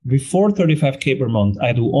before 35K per month,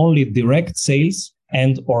 I do only direct sales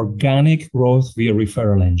and organic growth via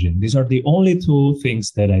referral engine. These are the only two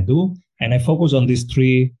things that I do. And I focus on these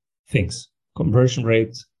three things: conversion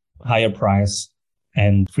rate, higher price,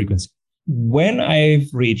 and frequency. When I've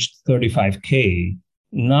reached 35K,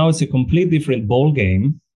 now it's a complete different ball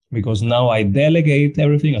game, because now I delegate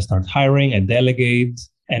everything. I start hiring, I delegate,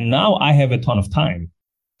 and now I have a ton of time.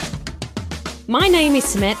 My name is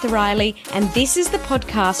Samantha Riley, and this is the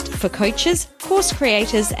podcast for coaches, course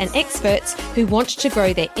creators, and experts who want to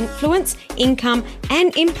grow their influence, income,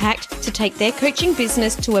 and impact to take their coaching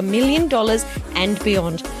business to $1 million and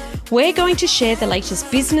beyond. We're going to share the latest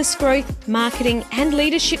business growth, marketing, and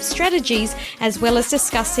leadership strategies, as well as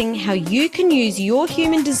discussing how you can use your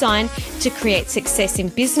human design to create success in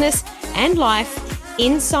business and life,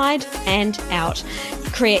 inside and out.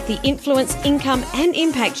 Create the influence, income, and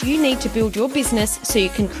impact you need to build your business so you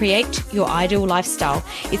can create your ideal lifestyle.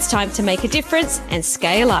 It's time to make a difference and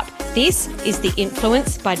scale up. This is the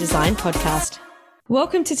Influence by Design podcast.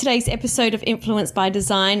 Welcome to today's episode of Influence by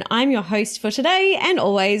Design. I'm your host for today and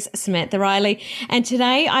always, Samantha Riley. And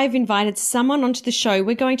today I've invited someone onto the show.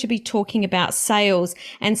 We're going to be talking about sales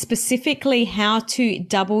and specifically how to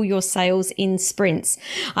double your sales in sprints.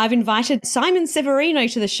 I've invited Simon Severino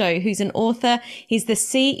to the show, who's an author. He's the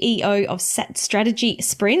CEO of Strategy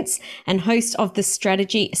Sprints and host of the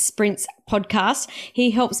Strategy Sprints podcast.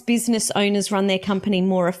 He helps business owners run their company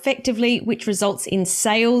more effectively, which results in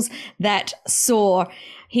sales that soar.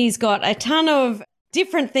 He's got a ton of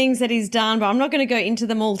different things that he's done, but I'm not going to go into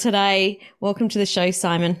them all today. Welcome to the show,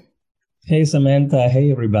 Simon. Hey, Samantha.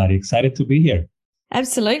 Hey, everybody. Excited to be here.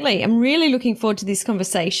 Absolutely. I'm really looking forward to this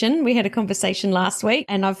conversation. We had a conversation last week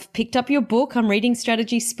and I've picked up your book. I'm reading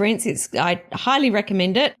Strategy Sprints. I highly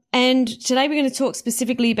recommend it. And today we're going to talk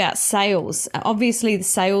specifically about sales. Obviously, the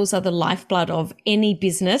sales are the lifeblood of any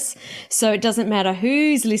business. So it doesn't matter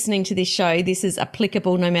who's listening to this show. This is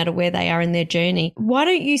applicable no matter where they are in their journey. Why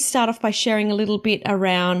don't you start off by sharing a little bit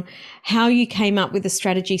around how you came up with the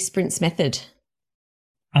Strategy Sprints method?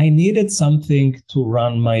 I needed something to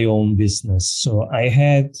run my own business. So I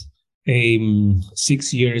had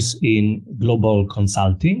 6 years in global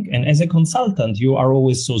consulting. And as a consultant, you are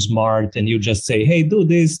always so smart and you just say, hey, do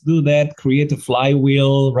this, do that, create a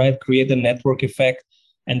flywheel, right? Create a network effect.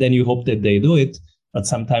 And then you hope that they do it. But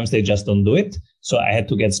sometimes they just don't do it. So I had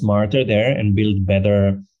to get smarter there and build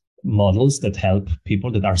better models that help people,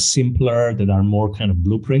 that are simpler, that are more kind of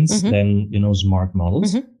blueprints than, smart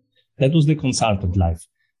models. That was the consultant life.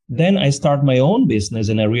 Then I start my own business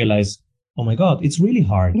and I realize, oh my God, it's really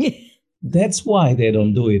hard. That's why they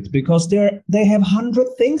don't do it, because they have 100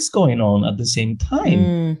 things going on at the same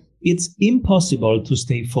time. It's impossible to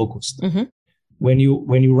stay focused. When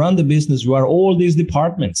you run the business, you are all these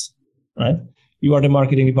departments, right? You are the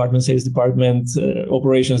marketing department, sales department,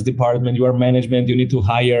 operations department, you are management, you need to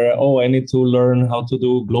hire. Oh, I need to learn how to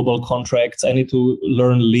do global contracts. I need to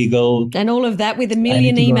learn legal. And all of that with a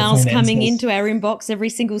million emails coming into our inbox every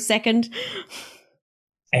single second.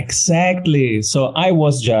 Exactly. So I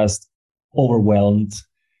was just overwhelmed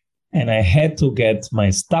and I had to get my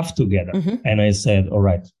stuff together. And I said, all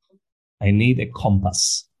right, I need a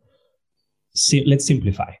compass. Let's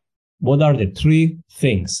simplify. What are the three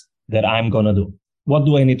things that I'm going to do? What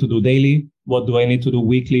do I need to do daily? What do I need to do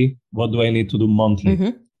weekly? What do I need to do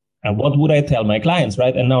monthly? And what would I tell my clients,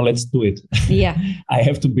 right? And now let's do it. Yeah. I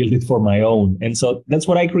have to build it for my own. And so that's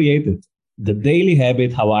what I created. The daily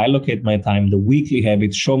habit, how I allocate my time, the weekly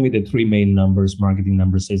habit, show me the three main numbers: marketing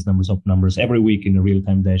numbers, sales numbers, op numbers, every week in a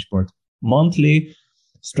real-time dashboard. Monthly,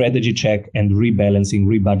 strategy check and rebalancing,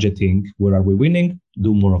 rebudgeting. Where are we winning?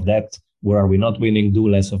 Do more of that. Where are we not winning? Do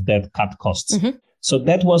less of that. Cut costs. So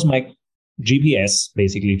that was my GPS,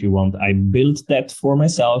 basically, if you want. I built that for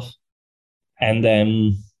myself. And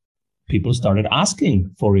then people started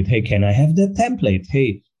asking for it. Hey, can I have that template?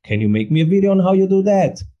 Hey, can you make me a video on how you do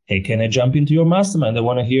that? Hey, can I jump into your mastermind? I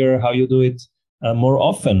want to hear how you do it more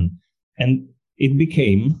often. And it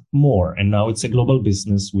became more. And now it's a global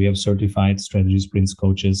business. We have certified Strategy Sprints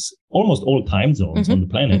coaches, almost all time zones on the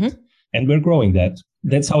planet. And we're growing that.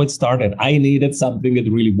 That's how it started. I needed something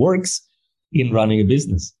that really works in running a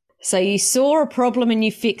business. So you saw a problem and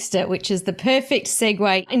you fixed it, which is the perfect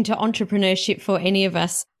segue into entrepreneurship for any of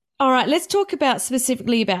us. All right, let's talk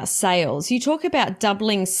specifically about sales. You talk about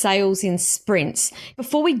doubling sales in sprints.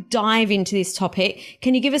 Before we dive into this topic,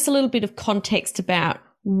 can you give us a little bit of context about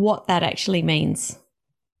what that actually means?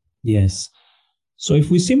 Yes. So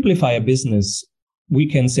if we simplify a business, we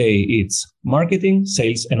can say it's marketing,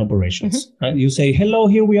 sales, and operations. Right? You say, hello,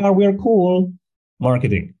 here we are cool.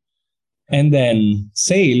 Marketing. And then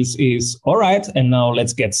sales is, all right, and now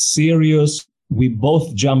let's get serious. We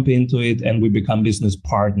both jump into it and we become business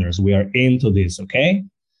partners. We are into this, okay?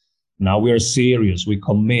 Now we are serious, we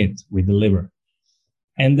commit, we deliver.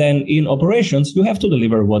 And then in operations, you have to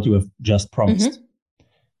deliver what you have just promised.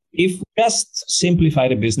 If we just simplify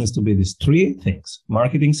the business to be these three things,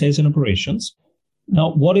 marketing, sales, and operations.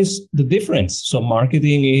 Now, what is the difference? So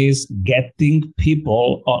marketing is getting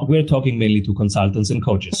people, we're talking mainly to consultants and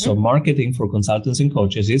coaches. So marketing for consultants and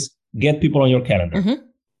coaches is get people on your calendar.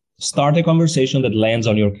 Start a conversation that lands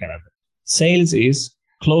on your calendar. Sales is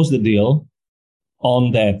close the deal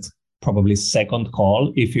on that probably second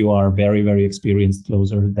call if you are very, very experienced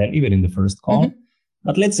closer than even in the first call.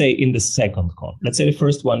 But let's say in the second call, let's say the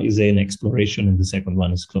first one is an exploration and the second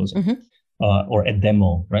one is closing or a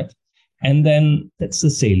demo, right? And then that's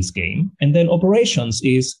the sales game. And then operations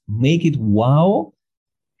is make it wow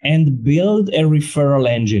and build a referral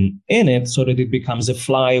engine in it so that it becomes a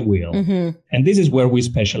flywheel. And this is where we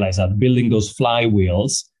specialize at building those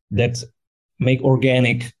flywheels that make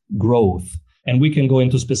organic growth. And we can go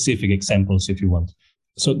into specific examples if you want.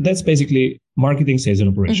 So that's basically marketing, sales, and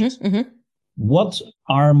operations. What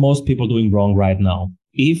are most people doing wrong right now?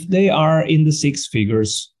 If they are in the six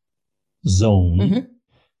figures zone,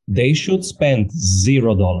 they should spend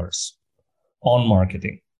 $0 on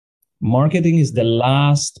marketing. Marketing is the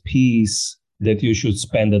last piece that you should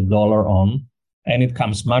spend $1 on, and it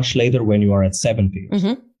comes much later when you are at 7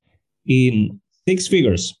 figures. In six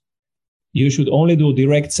figures, you should only do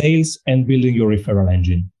direct sales and building your referral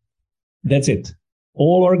engine. That's it.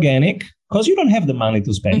 All organic, because you don't have the money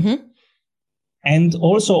to spend. And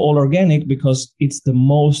also all organic because it's the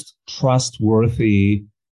most trustworthy,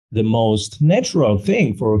 the most natural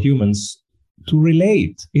thing for humans to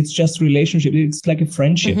relate. It's just relationship. It's like a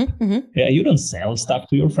friendship. Yeah, you don't sell stuff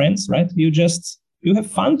to your friends, right? You have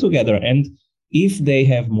fun together. And if they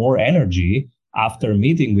have more energy after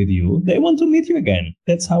meeting with you, they want to meet you again.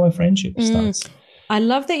 That's how a friendship starts. I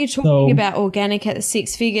love that you're talking about organic at the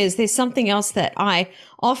six figures. There's something else that I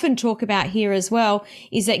often talk about here as well,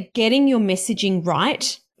 is that getting your messaging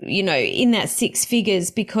right, you know, in that six figures,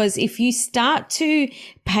 because if you start to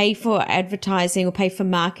pay for advertising or pay for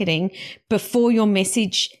marketing before your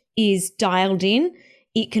message is dialed in,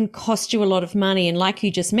 it can cost you a lot of money. And like you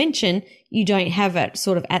just mentioned, you don't have it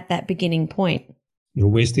sort of at that beginning point. You're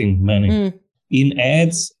wasting money. In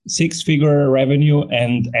ads, six-figure revenue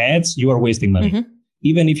and ads, you are wasting money.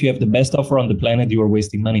 Even if you have the best offer on the planet, you are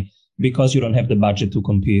wasting money because you don't have the budget to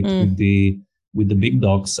compete with the big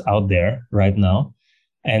dogs out there right now.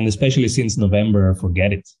 And especially since November,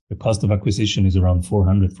 forget it. The cost of acquisition is around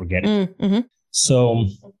 400, forget it. So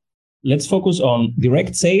let's focus on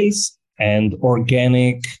direct sales and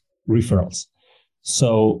organic referrals.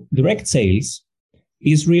 So direct sales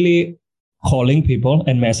is really calling people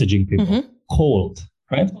and messaging people. Cold,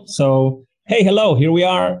 right? So, hey, hello, here we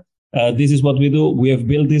are. This is what we do. We have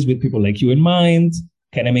built this with people like you in mind.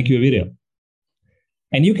 Can I make you a video?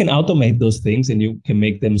 And you can automate those things and you can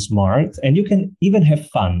make them smart and you can even have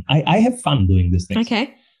fun. I have fun doing these things.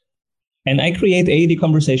 Okay. And I create 80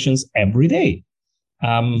 conversations every day.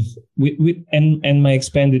 And my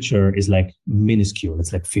expenditure is like minuscule.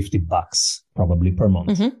 It's like $50 probably per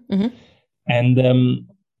month. And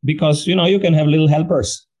because, you know, you can have little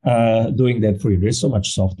helpers doing that for you. There's so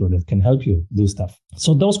much software that can help you do stuff.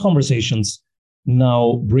 So those conversations,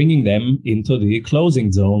 now bringing them into the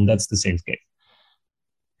closing zone, that's the sales game.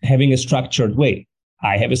 Having a structured way.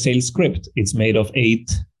 I have a sales script. It's made of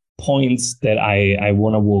 8 points that I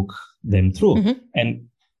want to walk them through. And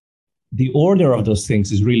the order of those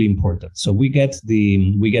things is really important. So we get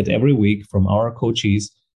every week from our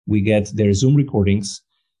coaches, we get their Zoom recordings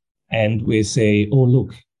and we say, oh,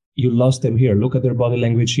 look, you lost them here. Look at their body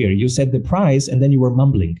language here. You said the price and then you were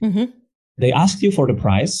mumbling. They asked you for the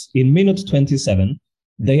price. In minute 27,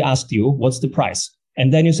 they asked you, what's the price?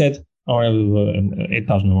 And then you said, oh,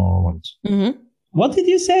 8,000 more I want. What did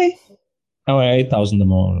you say? Oh, 8,000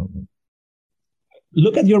 more.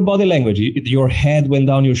 Look at your body language. Your head went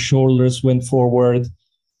down, your shoulders went forward.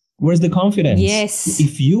 Where's the confidence? Yes.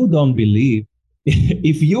 If you don't believe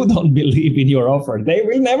in your offer, they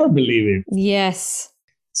will never believe it. Yes.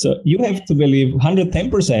 So you have to believe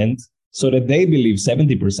 110% so that they believe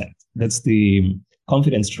 70%. That's the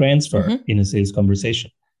confidence transfer in a sales conversation.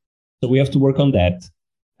 So we have to work on that,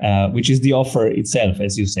 which is the offer itself,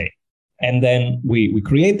 as you say. And then we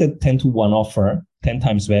create that 10-to-1 offer, 10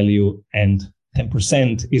 times value, and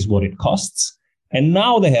 10% is what it costs. And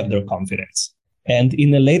now they have their confidence. And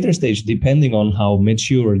in a later stage, depending on how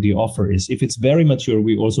mature the offer is, if it's very mature,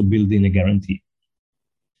 we also build in a guarantee.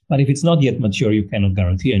 But if it's not yet mature, you cannot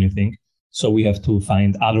guarantee anything. So we have to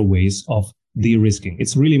find other ways of de-risking.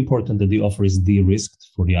 It's really important that the offer is de-risked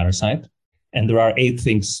for the other side. And there are 8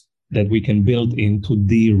 things that we can build in to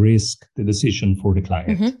de-risk the decision for the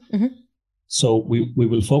client. So we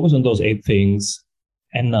will focus on those 8 things.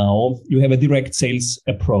 And now you have a direct sales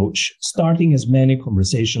approach, starting as many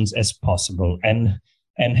conversations as possible and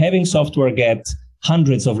having software get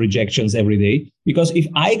hundreds of rejections every day. Because if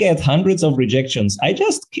I get hundreds of rejections, I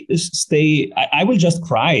will just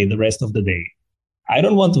cry the rest of the day. I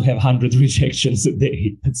don't want to have 100 rejections a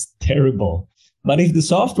day. That's terrible. But if the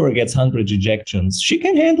software gets 100 rejections, she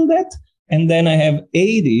can handle that. And then I have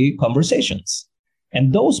 80 conversations.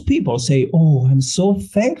 And those people say, oh, I'm so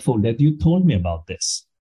thankful that you told me about this,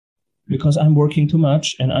 because I'm working too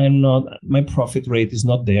much and my profit rate is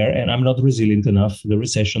not there and I'm not resilient enough for the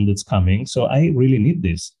recession that's coming. So I really need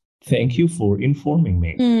this. Thank you for informing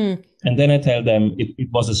me. And then I tell them it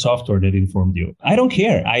was a software that informed you. I don't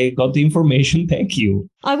care. I got the information. Thank you.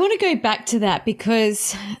 I want to go back to that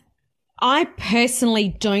because I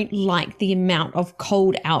personally don't like the amount of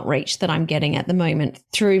cold outreach that I'm getting at the moment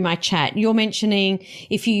through my chat. You're mentioning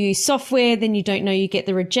if you use software, then you don't know you get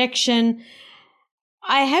the rejection.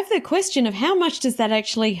 I have the question of how much does that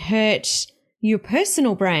actually hurt your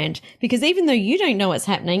personal brand? Because even though you don't know what's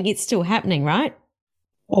happening, it's still happening, right?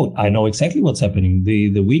 Oh, I know exactly what's happening.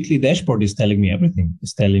 The weekly dashboard is telling me everything.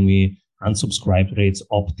 It's telling me unsubscribe rates,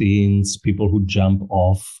 opt-ins, people who jump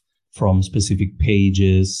off from specific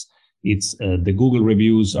pages. It's the Google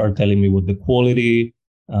reviews are telling me what the quality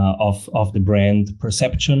of the brand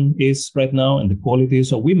perception is right now and the quality.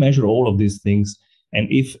 So we measure all of these things. And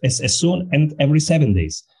if as soon and every 7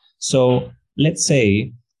 days. So let's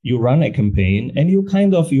say you run a campaign and you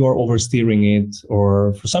are oversteering it,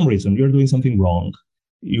 or for some reason you're doing something wrong.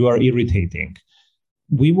 You are irritating.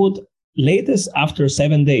 We would latest after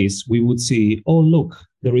 7 days, we would see, oh, look,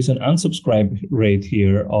 there is an unsubscribe rate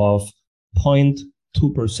here of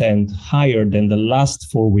 0.2% higher than the last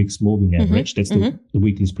 4 weeks moving average. That's the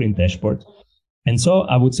weekly sprint dashboard. And so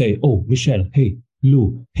I would say, oh, Michelle, hey,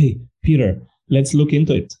 Lou, hey, Peter, let's look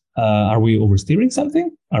into it. Are we oversteering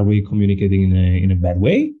something? Are we communicating in a bad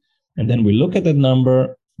way? And then we look at that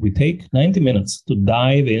number. We take 90 minutes to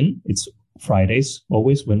dive in. It's Fridays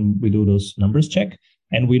always when we do those numbers check.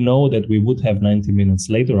 And we know that we would have 90 minutes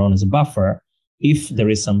later on as a buffer if there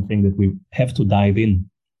is something that we have to dive in.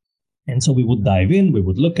 And so we would dive in, we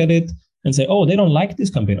would look at it and say, oh, they don't like this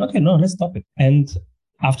campaign. Okay, no, let's stop it. And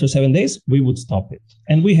after 7 days, we would stop it.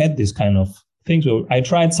 And we had this kind of things where I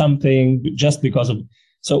tried something just because of,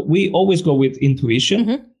 so we always go with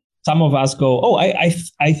intuition. Some of us go, oh, I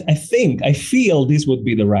feel this would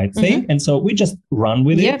be the right thing. And so we just run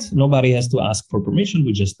with it. Nobody has to ask for permission.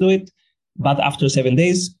 We just do it. But after 7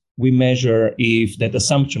 days, we measure if that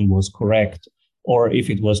assumption was correct, or if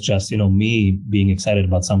it was just, me being excited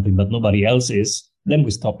about something, but nobody else is, then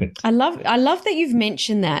we stop it. I love that you've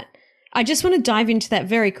mentioned that. I just want to dive into that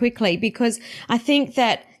very quickly, because I think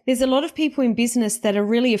that there's a lot of people in business that are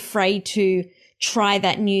really afraid to try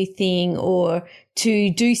that new thing or to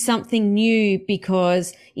do something new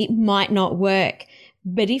because it might not work.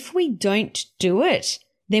 But if we don't do it,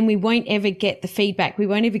 then we won't ever get the feedback. We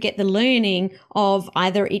won't ever get the learning of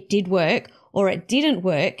either it did work or it didn't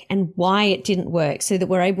work and why it didn't work, so that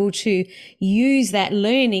we're able to use that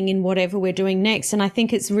learning in whatever we're doing next. And I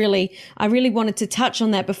think I really wanted to touch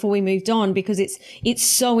on that before we moved on, because it's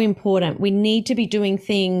so important. We need to be doing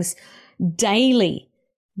things daily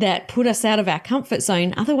that put us out of our comfort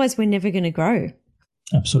zone. Otherwise, we're never going to grow.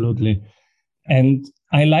 Absolutely. And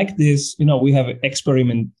I like this, we have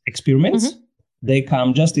experiments. They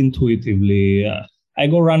come just intuitively. I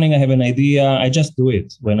go running, I have an idea, I just do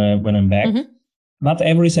it when I'm back. But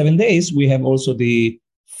every 7 days, we have also the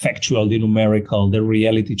factual, the numerical, the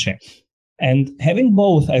reality check. And having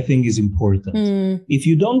both, I think, is important. If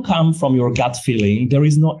you don't come from your gut feeling, there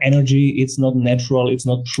is no energy, it's not natural, it's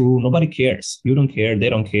not true, nobody cares. You don't care, they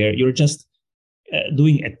don't care. You're just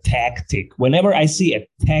doing a tactic. Whenever I see a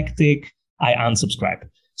tactic, I unsubscribe.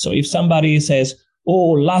 So if somebody says,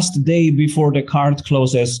 oh, last day before the card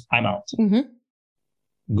closes, I'm out.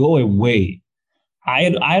 Go away.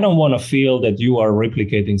 I don't want to feel that you are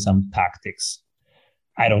replicating some tactics.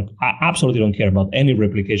 I absolutely don't care about any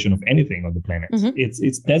replication of anything on the planet.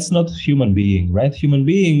 That's not human being, right? Human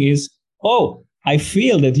being is, oh, I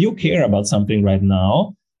feel that you care about something right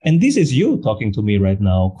now, and this is you talking to me right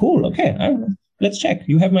now. Cool. Okay. Let's check.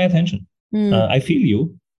 You have my attention. I feel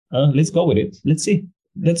you. Let's go with it. Let's see.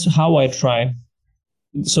 That's how I try.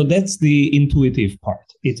 So that's the intuitive part.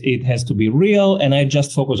 It has to be real, and I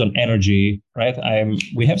just focus on energy, right?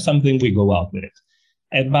 We have something, we go out with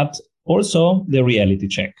it. But also the reality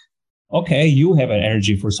check. okay, you have an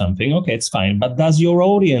energy for something. Okay, it's fine. But does your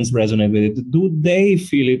audience resonate with it? Do they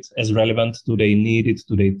feel it as relevant? Do they need it?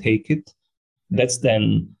 Do they take it? That's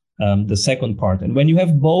then the second part. And when you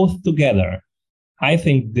have both together, I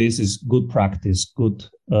think this is good practice, good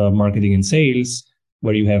marketing and sales,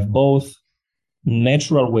 where you have both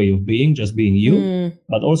natural way of being, just being you,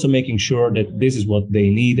 but also making sure that this is what they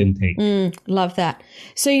need and take. Love that.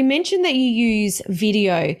 So you mentioned that you use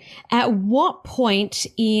video. At what point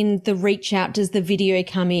in the reach out does the video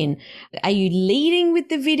come in? Are you leading with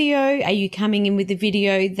the video? Are you coming in with the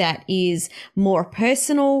video that is more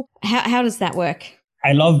personal? How does that work?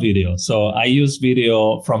 I love video. So I use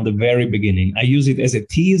video from the very beginning. I use it as a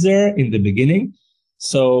teaser in the beginning.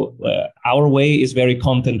 So our way is very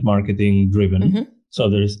content marketing driven.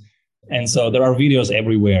 Mm-hmm. So there are videos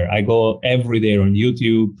everywhere. I go every day on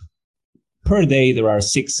YouTube. Per day, there are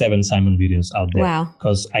 6-7 Simon videos out there. Wow.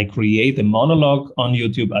 Because I create a monologue on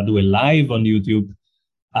YouTube. I do a live on YouTube.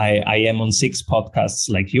 I am on 6 podcasts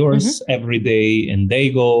like yours every day, and they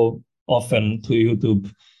go often to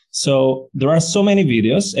YouTube. So there are so many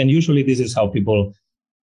videos, and usually this is how people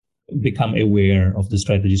become aware of the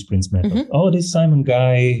strategy sprints method. Oh, this Simon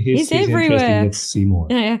guy, he's everywhere. Interesting. Let's see more.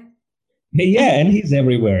 Yeah. Yeah, and he's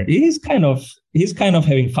everywhere. He's kind of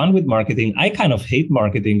having fun with marketing. I kind of hate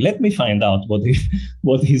marketing. Let me find out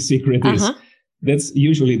what his secret is. That's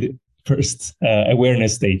usually the first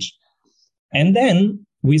awareness stage. And then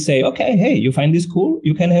we say, okay, hey, you find this cool?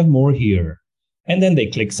 You can have more here. And then they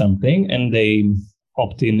click something and they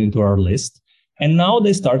opt in into our list. And now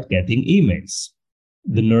they start getting emails,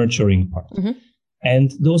 the nurturing part.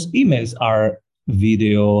 And those emails are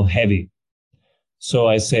video heavy. So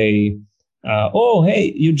I say, oh,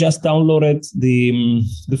 hey, you just downloaded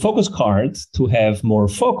the focus card to have more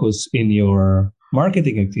focus in your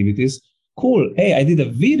marketing activities. Cool. Hey, I did a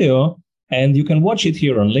video and you can watch it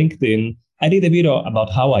here on LinkedIn. I did a video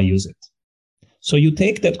about how I use it. So you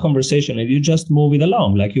take that conversation and you just move it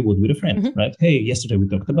along like you would with a friend, right? Hey, yesterday we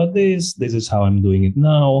talked about this. This is how I'm doing it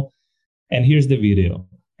now. And here's the video.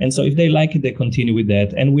 And so if they like it, they continue with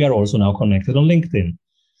that. And we are also now connected on LinkedIn.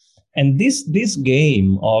 And this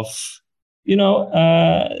game of,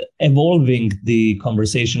 evolving the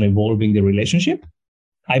conversation, evolving the relationship,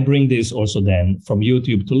 I bring this also then from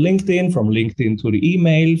YouTube to LinkedIn, from LinkedIn to the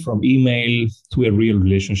email, from email to a real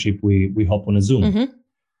relationship. We hop on a Zoom.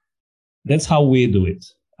 That's how we do it.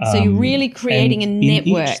 So you're really creating a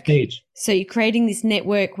network. Each stage. So you're creating this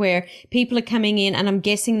network where people are coming in, and I'm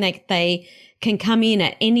guessing that they can come in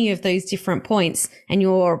at any of those different points, and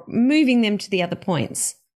you're moving them to the other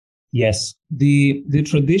points. Yes. The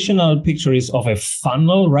traditional picture is of a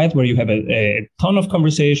funnel, right? Where you have a ton of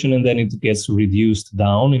conversation and then it gets reduced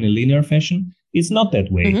down in a linear fashion. It's not that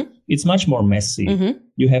way. It's much more messy.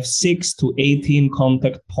 You have 6 to 18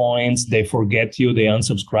 contact points. They forget you. They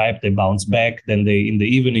unsubscribe. They bounce back. Then in the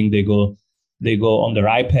evening, they go on their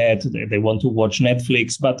iPad. They want to watch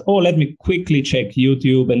Netflix, but, let me quickly check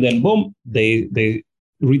YouTube. And then boom, they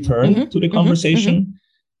return to the conversation.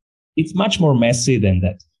 It's much more messy than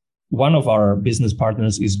that. One of our business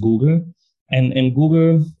partners is Google, and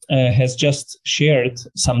Google has just shared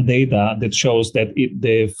some data that shows that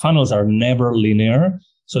the funnels are never linear,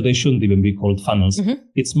 so they shouldn't even be called funnels.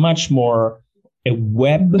 It's much more a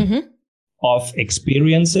web of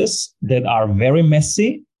experiences that are very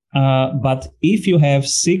messy. But if you have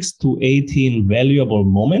 6 to 18 valuable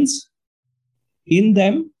moments in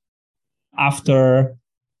them, after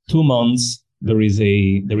 2 months, there is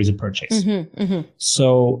a purchase.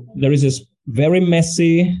 So there is this very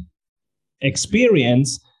messy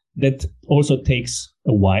experience that also takes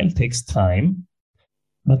a while, takes time,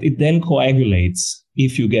 but it then coagulates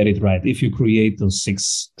if you get it right, if you create those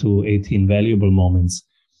 6 to 18 valuable moments.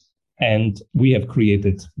 And we have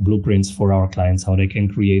created blueprints for our clients, how they can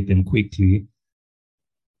create them quickly.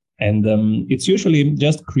 And it's usually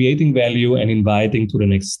just creating value and inviting to the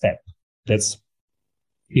next step. That's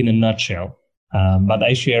in a nutshell. But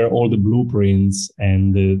I share all the blueprints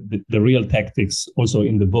and the real tactics also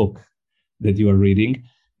in the book that you are reading,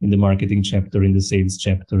 in the marketing chapter, in the sales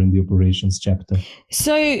chapter, in the operations chapter.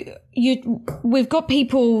 So we've got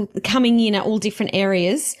people coming in at all different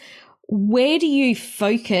areas. Where do you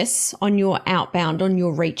focus on your outbound, on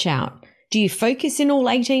your reach out? Do you focus in all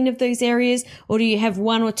 18 of those areas, or do you have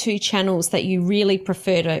 1 or 2 channels that you really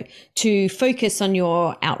prefer to focus on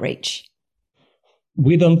your outreach?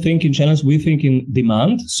 We don't think in channels, we think in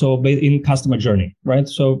demand. So in customer journey, right?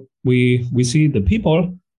 So we see the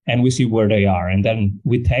people and we see where they are, and then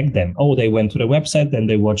we tag them. Oh, they went to the website, then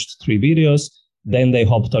they watched 3 videos, then they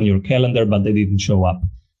hopped on your calendar, but they didn't show up.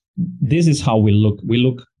 This is how we look. We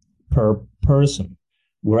look per person.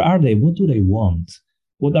 Where are they? What do they want?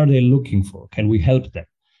 What are they looking for? Can we help them?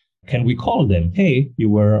 Can we call them? Hey, you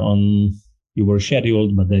were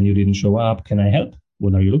scheduled, but then you didn't show up. Can I help?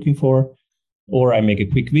 What are you looking for? Or I make a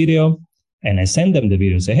quick video and I send them the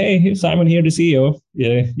video. Say, hey, Simon here, the CEO.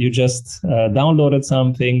 You just downloaded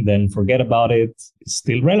something, then forget about it. It's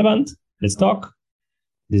still relevant. Let's talk.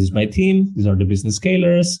 This is my team. These are the business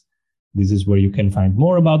scalers. This is where you can find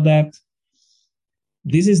more about that.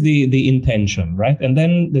 This is the intention, right? And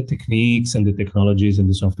then the techniques and the technologies and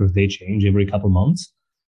the software, they change every couple months.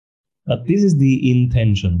 But this is the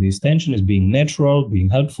intention. The intention is being natural, being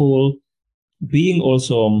helpful, being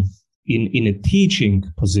also in a teaching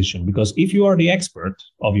position. Because if you are the expert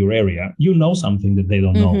of your area, you know something that they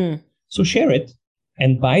don't know. So share it.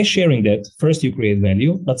 And by sharing that, first, you create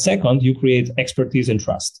value. But second, you create expertise and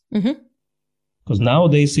trust. Because now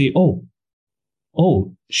they say, oh,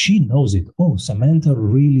 she knows it. Oh, Samantha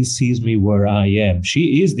really sees me where I am.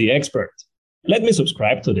 She is the expert. Let me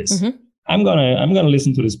subscribe to this. I'm gonna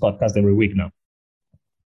listen to this podcast every week now.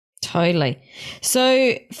 Totally.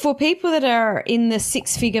 So for people that are in the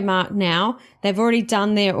 6-figure mark now, they've already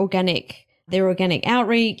done their organic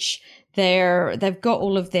outreach. They've got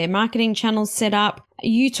all of their marketing channels set up.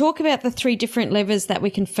 You talk about the 3 different levers that we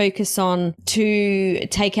can focus on to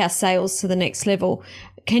take our sales to the next level.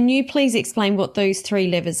 Can you please explain what those 3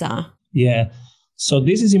 levers are? Yeah. So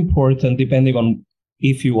this is important depending on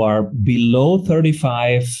if you are below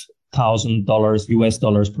 $35,000 US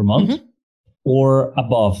dollars per month or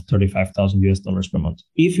above $35,000 US dollars per month.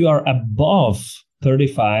 If you are above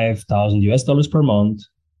 $35,000 US dollars per month,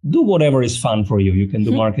 do whatever is fun for you. You can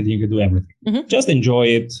do marketing, you can do everything. Just enjoy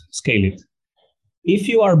it, scale it. If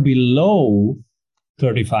you are below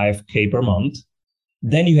 35K per month,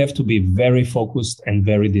 then you have to be very focused and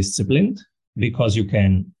very disciplined, because you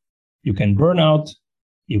can burn out,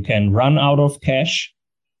 you can run out of cash,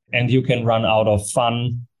 and you can run out of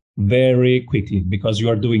fun very quickly because you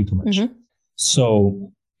are doing too much.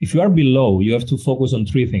 So if you are below, you have to focus on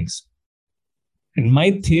 3 things. And my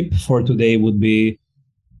tip for today would be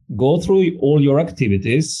go through all your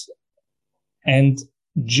activities and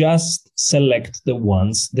just select the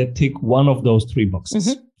ones that tick one of those 3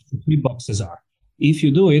 boxes. The 3 boxes are, if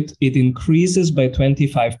you do it, it increases by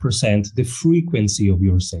 25% the frequency of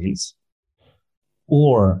your sales,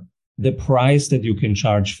 or the price that you can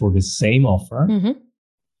charge for the same offer,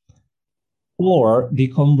 or the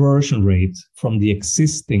conversion rate from the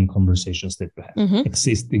existing conversations that you have,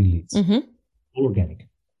 existing leads, organic.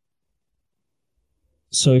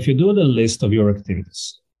 So if you do the list of your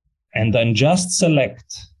activities and then just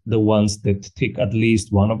select the ones that tick at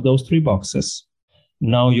least one of those 3 boxes,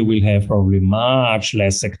 now you will have probably much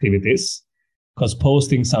less activities, because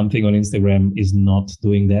posting something on Instagram is not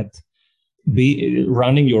doing that.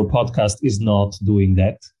 Running your podcast is not doing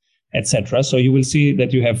that, etc. So you will see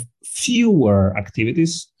that you have fewer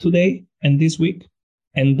activities today and this week.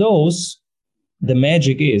 And those, the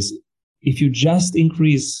magic is, if you just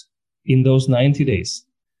increase in those 90 days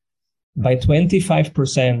by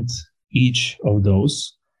 25% each of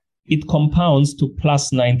those, it compounds to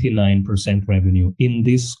plus 99% revenue in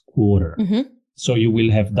this quarter. So you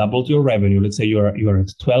will have doubled your revenue. Let's say you are at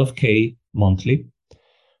 12K monthly.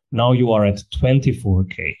 Now you are at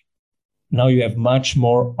 24K. Now you have much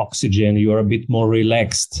more oxygen. You are a bit more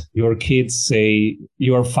relaxed. Your kids say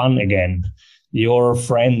you are fun again. Your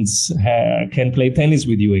friends can play tennis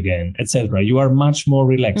with you again, etc. You are much more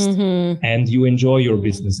relaxed and you enjoy your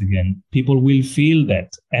business again. People will feel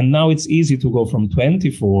that. And now it's easy to go from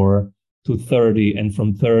 24 to 30 and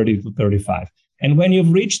from 30 to 35. And when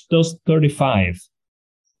you've reached those 35,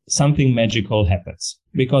 something magical happens.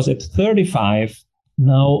 Because at 35,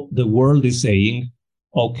 now the world is saying,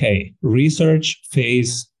 okay, research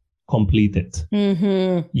phase completed.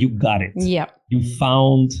 You got it. Yeah. You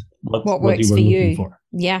found what works you were for looking you. for.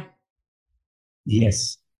 Yeah.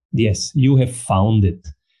 Yes, you have found it.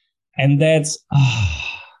 And that's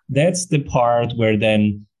the part where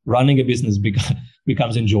then running a business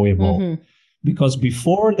becomes enjoyable. Because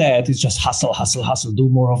before that, it's just hustle, do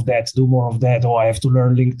more of that. Oh, I have to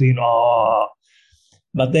learn LinkedIn. Oh.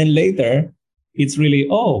 But then later, it's really,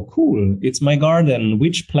 oh, cool. It's my garden.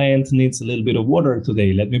 Which plant needs a little bit of water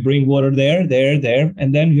today? Let me bring water there.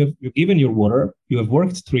 And then you've given your water. You have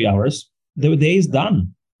worked 3 hours. The day is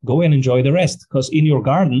done. Go and enjoy the rest. Because in your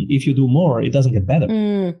garden, if you do more, it doesn't get better.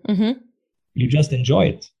 You just enjoy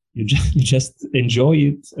it. You just enjoy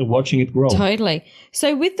it, watching it grow. Totally.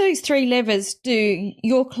 So with those 3 levers, do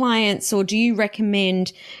your clients, or do you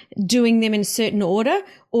recommend doing them in a certain order,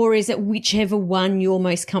 or is it whichever one you're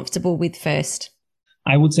most comfortable with first?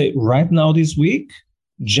 I would say right now this week,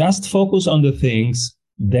 just focus on the things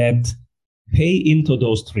that pay into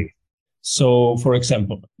those three. So, for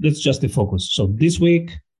example, that's just the focus. So this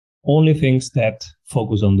week, only things that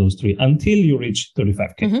focus on those three until you reach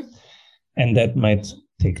 35K. Mm-hmm. And that might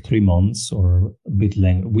take 3 months or a bit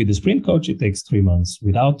longer. With the sprint coach, it takes 3 months.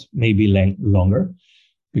 Without, maybe longer,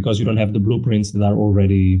 because you don't have the blueprints that are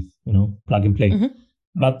already, plug and play. Mm-hmm.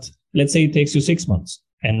 But let's say it takes you 6 months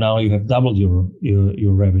and now you have doubled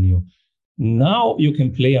your revenue. Now you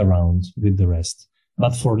can play around with the rest.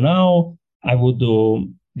 But for now, I would do,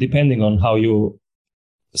 depending on how you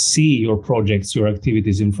see your projects, your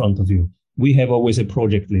activities in front of you. We have always a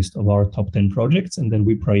project list of our top 10 projects, and then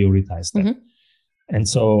we prioritize them. Mm-hmm. And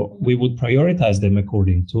so we would prioritize them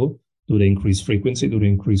according to, do they increase frequency, do they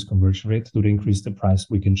increase conversion rate, do they increase the price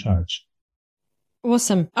we can charge?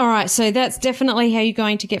 Awesome. All right. So that's definitely how you're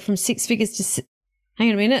going to get from 6 figures to, hang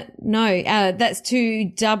on a minute. No, that's to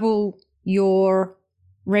double your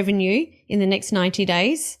revenue in the next 90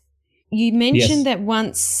 days. You mentioned that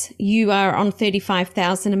once you are on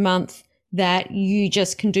 35,000 a month, that you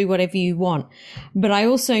just can do whatever you want. But I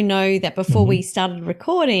also know that before we started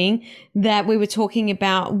recording that we were talking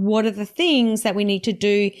about what are the things that we need to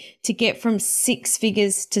do to get from 6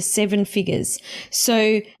 figures to 7 figures.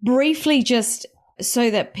 So briefly, just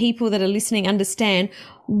so that people that are listening understand,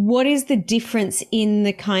 what is the difference in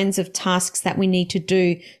the kinds of tasks that we need to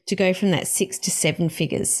do to go from that 6 to 7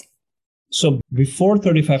 figures? So before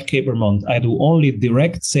 35K per month, I do only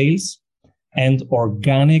direct sales and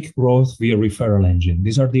organic growth via referral engine.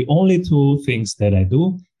 These are the only 2 things that I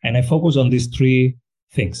do. And I focus on these 3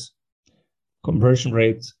 things: conversion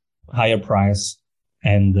rate, higher price,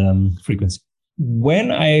 and frequency.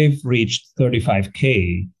 When I've reached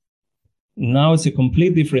 35K, now it's a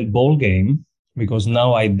complete different ball game, because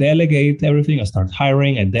now I delegate everything. I start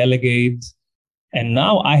hiring, I delegate, and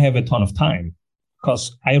now I have a ton of time,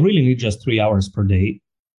 because I really need just 3 hours per day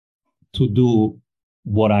to do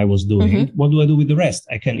what I was doing. Mm-hmm. What do I do with the rest?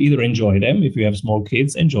 I can either enjoy them. If you have small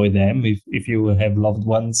kids, enjoy them. If you have loved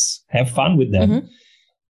ones, have fun with them. Mm-hmm.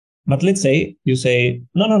 But let's say you say,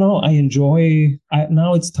 no, I enjoy,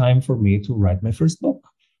 now it's time for me to write my first book,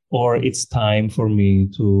 or it's time for me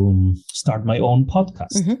to start my own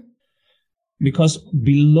podcast. Mm-hmm. Because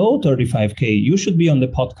below 35K, you should be on the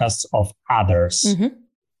podcasts of others. Mm-hmm.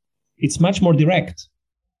 It's much more direct.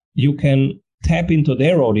 You can tap into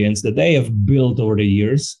their audience that they have built over the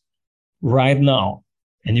years right now.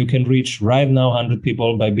 And you can reach right now 100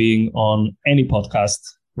 people by being on any podcast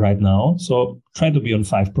right now. So try to be on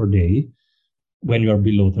 5 per day when you're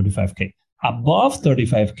below 35K. Above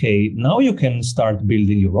 35K, now you can start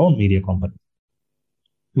building your own media company,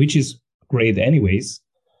 which is great anyways.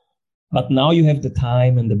 But now you have the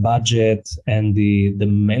time and the budget and the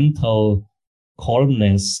mental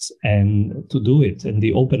calmness and to do it, and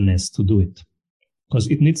the openness to do it, because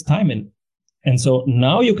it needs time. And so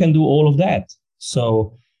now you can do all of that.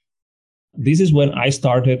 So this is when I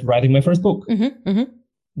started writing my first book. Mm-hmm, mm-hmm.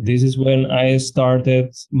 This is when I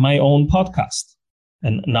started my own podcast.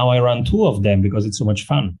 And now I run 2 of them because it's so much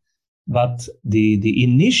fun. But the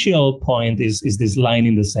initial point is this line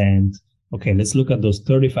in the sand. Okay, let's look at those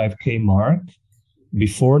 35K mark.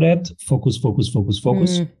 Before that, focus.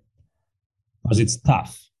 Because it's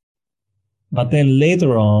tough. But then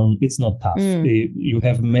later on, it's not tough. You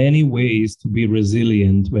have many ways to be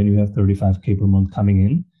resilient when you have 35K per month coming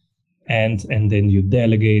in. And then you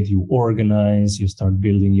delegate, you organize, you start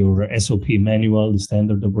building your SOP manual, the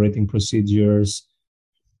standard operating procedures.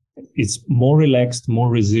 It's more relaxed, more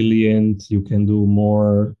resilient. You can do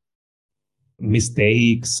more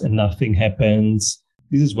mistakes and nothing happens.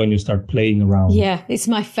 This is when you start playing around. Yeah, it's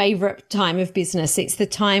my favorite time of business. It's the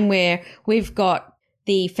time where we've got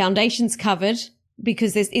the foundations covered,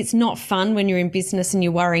 because it's not fun when you're in business and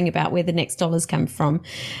you're worrying about where the next dollar's coming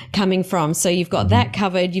from. So you've got that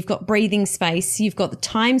covered. You've got breathing space. You've got the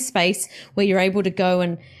time space where you're able to go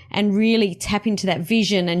and really tap into that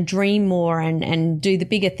vision and dream more and do the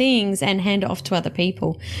bigger things and hand it off to other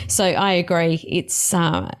people. So I agree. It's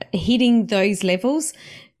hitting those levels.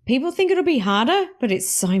 People think it'll be harder, but it's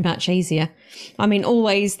so much easier. I mean,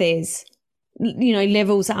 always there's,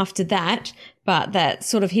 levels after that, but that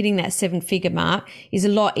sort of hitting that 7-figure mark is a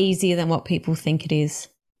lot easier than what people think it is.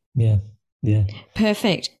 Yeah.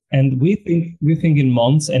 Perfect. And we think in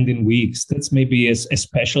months and in weeks. That's maybe a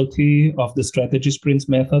specialty of the strategy sprints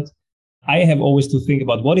method. I have always to think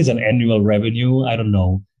about what is an annual revenue. I don't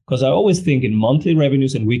know, because I always think in monthly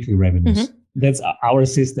revenues and weekly revenues. Mm-hmm. That's our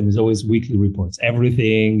system is always weekly reports.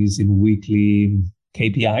 Everything is in weekly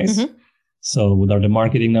KPIs. Mm-hmm. So what are the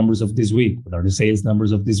marketing numbers of this week? What are the sales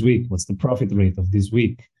numbers of this week? What's the profit rate of this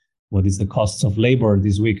week? What is the costs of labor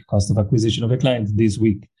this week? Cost of acquisition of a client this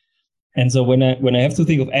week? And so when I have to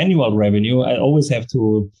think of annual revenue, I always have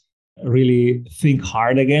to really think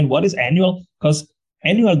hard again. What is annual? Because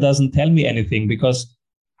annual doesn't tell me anything, because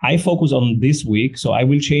I focus on this week. So I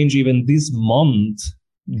will change even this month's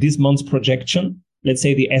projection. Let's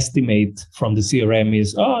say the estimate from the CRM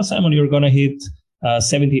is, oh, Simon, you're going to hit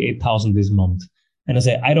 78,000 this month. And I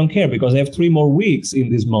say, I don't care, because I have 3 more weeks in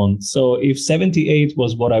this month. So if 78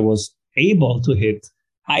 was what I was able to hit,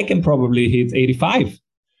 I can probably hit 85.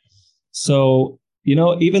 So,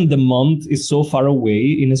 even the month is so far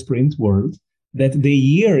away in a sprint world that the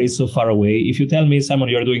year is so far away. If you tell me, Simon,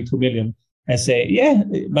 you're doing 2 million, I say, yeah,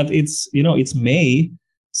 but it's May.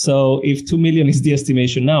 So if 2 million is the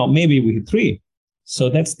estimation now, maybe we hit 3. So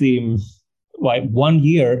that's why 1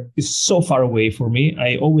 year is so far away for me.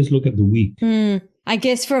 I always look at the week. I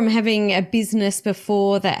guess from having a business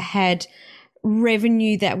before that had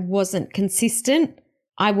revenue that wasn't consistent,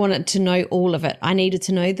 I wanted to know all of it. I needed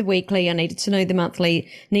to know the weekly, I needed to know the monthly,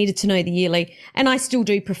 needed to know the yearly. And I still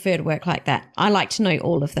do prefer to work like that. I like to know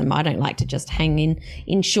all of them. I don't like to just hang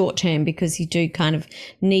in short term, because you do kind of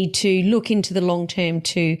need to look into the long term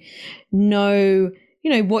to know,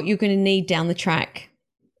 what you're going to need down the track.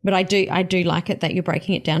 But I do like it that you're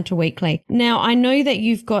breaking it down to weekly. Now, I know that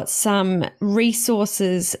you've got some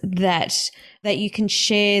resources that you can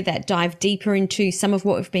share that dive deeper into some of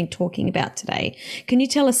what we've been talking about today. Can you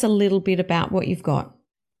tell us a little bit about what you've got?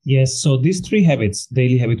 Yes. So these 3 habits,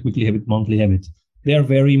 daily habit, weekly habit, monthly habit, they are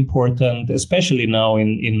very important, especially now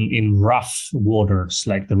in rough waters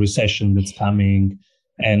like the recession that's coming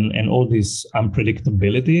and all this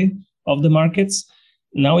unpredictability of the markets.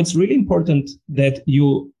 Now, it's really important that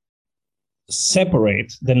you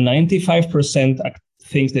separate the 95%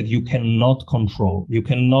 things that you cannot control. You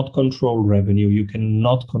cannot control revenue. You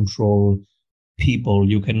cannot control people.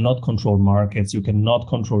 You cannot control markets. You cannot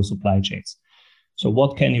control supply chains. So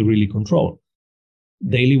what can you really control?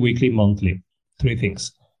 Daily, weekly, monthly. 3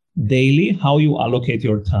 things. Daily, how you allocate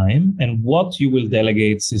your time and what you will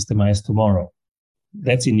delegate, systemize tomorrow.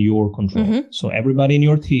 That's in your control. Mm-hmm. So everybody in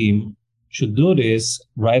your team should do this,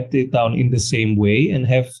 write it down in the same way, and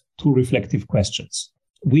have 2 reflective questions.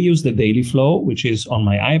 We use the daily flow, which is on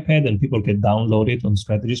my iPad, and people can download it on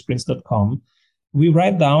strategysprints.com. We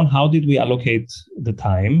write down how did we allocate the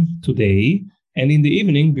time today, and in the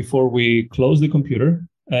evening, before we close the computer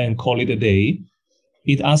and call it a day,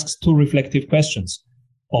 it asks 2 reflective questions.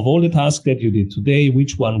 Of all the tasks that you did today,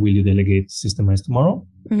 which one will you delegate, systemize tomorrow?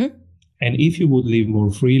 Mm-hmm. And if you would live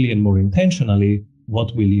more freely and more intentionally,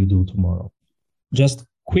 what will you do tomorrow? Just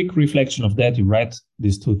quick reflection of that. You write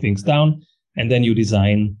these 2 things down, and then you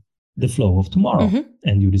design the flow of tomorrow, mm-hmm.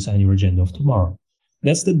 and you design your agenda of tomorrow.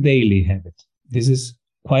 That's the daily habit. This is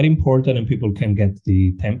quite important, and people can get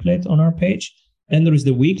the template on our page. Then there is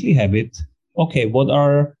the weekly habit. Okay, what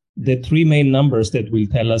are the 3 main numbers that will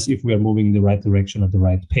tell us if we are moving in the right direction at the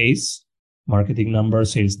right pace? Marketing number,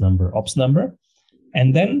 sales number, ops number.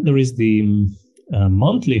 And then there is the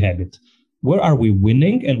monthly habit. Where are we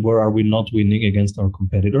winning and where are we not winning against our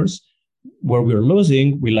competitors? Where we're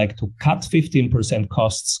losing, we like to cut 15%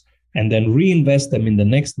 costs and then reinvest them in the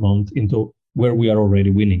next month into where we are already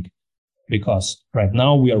winning. Because right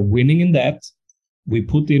now we are winning in that. We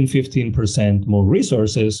put in 15% more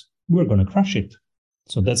resources, we're going to crush it.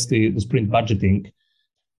 So that's the sprint budgeting,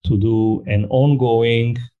 to do an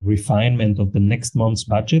ongoing refinement of the next month's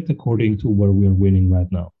budget according to where we are winning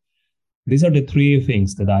right now. These are the 3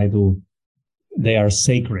 things that I do. They are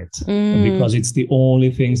sacred because it's the only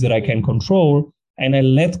things that I can control, and I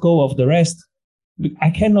let go of the rest. I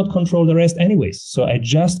cannot control the rest anyways. So I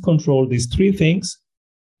just control these 3 things,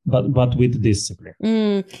 but with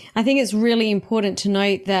discipline. I think it's really important to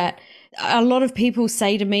note that a lot of people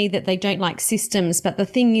say to me that they don't like systems, but the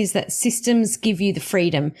thing is that systems give you the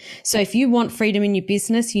freedom. So if you want freedom in your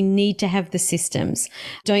business, you need to have the systems.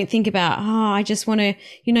 Don't think about, I just want to,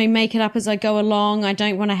 make it up as I go along. I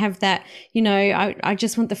don't want to have that, I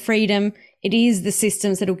just want the freedom. It is the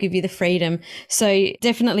systems that will give you the freedom. So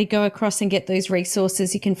definitely go across and get those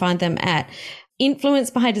resources. You can find them at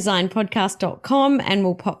influencebydesignpodcast.com, and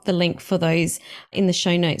we'll pop the link for those in the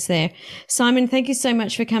show notes there. Simon, thank you so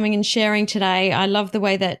much for coming and sharing today. I love the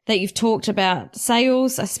way that you've talked about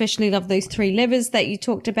sales. I especially love those 3 levers that you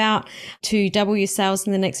talked about to double your sales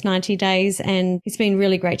in the next 90 days. And it's been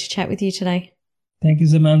really great to chat with you today. Thank you,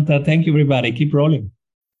 Samantha. Thank you, everybody. Keep rolling.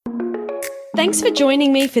 Thanks for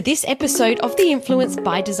joining me for this episode of the Influence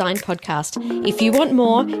by Design podcast. If you want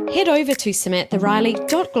more, head over to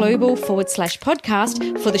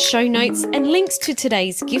samanthariley.global/podcast for the show notes and links to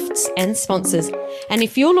today's gifts and sponsors. And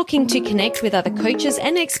if you're looking to connect with other coaches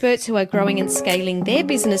and experts who are growing and scaling their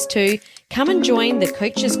business too, come and join the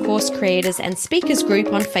Coaches, Course Creators and Speakers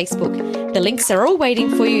group on Facebook. The links are all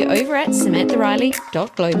waiting for you over at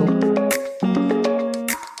samanthariley.global.